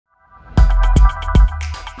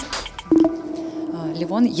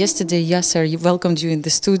Levon, yesterday Yasser welcomed you in the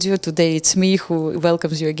studio. Today it's me who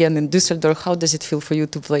welcomes you again in Düsseldorf. How does it feel for you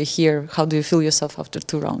to play here? How do you feel yourself after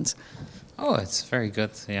 2 rounds? Oh, it's very good.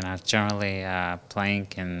 Generally playing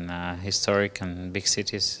in historic and big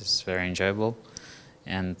cities is very enjoyable.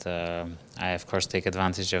 And I, of course, take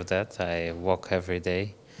advantage of that. I walk every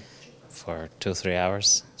day for 2-3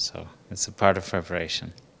 hours, so it's a part of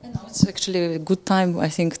preparation. And now it's actually a good time, I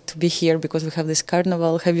think, to be here because we have this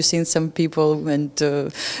carnival. Have you seen some people and,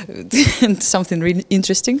 and something really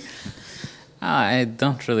interesting? I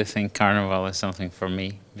don't really think carnival is something for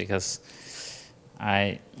me because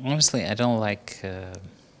honestly I don't like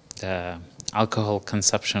the alcohol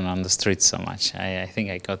consumption on the streets so much. I think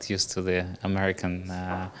I got used to the American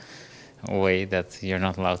way that you're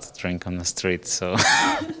not allowed to drink on the street, so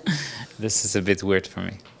this is a bit weird for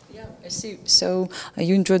me. Yeah, I see. So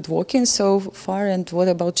you enjoyed walking so far, and what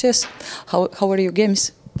about chess? How are your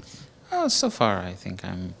games? So far I think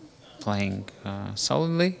I'm playing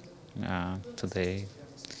solidly. Today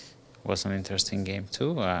was an interesting game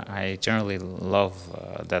too. I generally love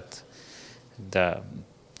that the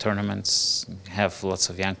tournaments have lots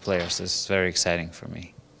of young players. It's very exciting for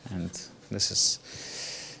me, and this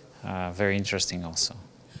is very interesting also.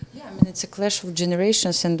 Yeah, I mean it's a clash of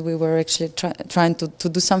generations, and we were actually trying to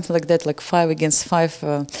do something like that, like 5 against 5.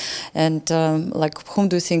 Like, who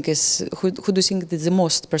do you think is the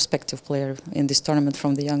most perspective player in this tournament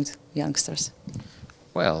from the youngsters?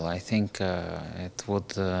 Well, I think it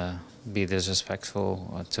would be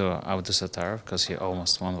disrespectful to Abdusattar because he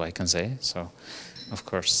almost won Vaikanze. So, of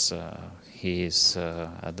course, he is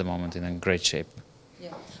at the moment in a great shape.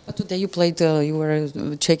 Yeah. But today you played, you were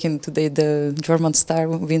checking today the German star,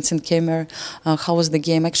 Vincent Kemmer. How was the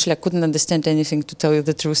game? Actually, I couldn't understand anything, to tell you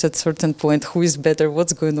the truth, at a certain point. Who is better?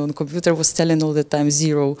 What's going on? Computer was telling all the time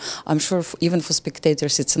 0. I'm sure even for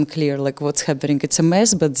spectators it's unclear, like what's happening. It's a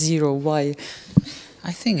mess, but 0. Why?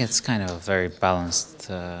 I think it's kind of a very balanced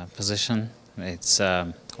position. It's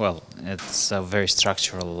well, it's a very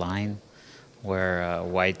structural line where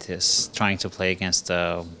white is trying to play against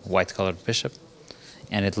a white-colored bishop,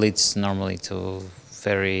 and it leads normally to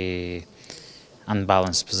very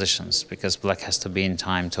unbalanced positions because black has to be in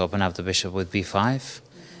time to open up the bishop with b5,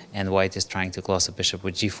 and white is trying to close the bishop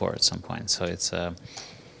with g4 at some point. So it's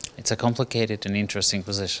a complicated and interesting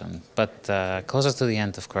position, but closer to the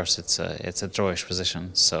end, of course, it's a drawish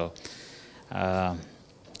position. So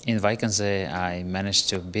in Vaikanze, I managed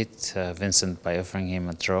to beat Vincent by offering him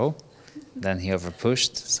a draw. Then he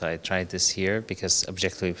overpushed, so I tried this here because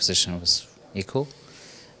objectively position was equal.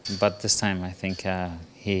 But this time, I think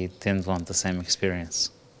he didn't want the same experience.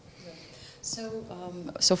 So,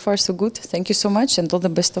 so far so good. Thank you so much, and all the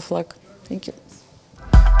best of luck. Thank you.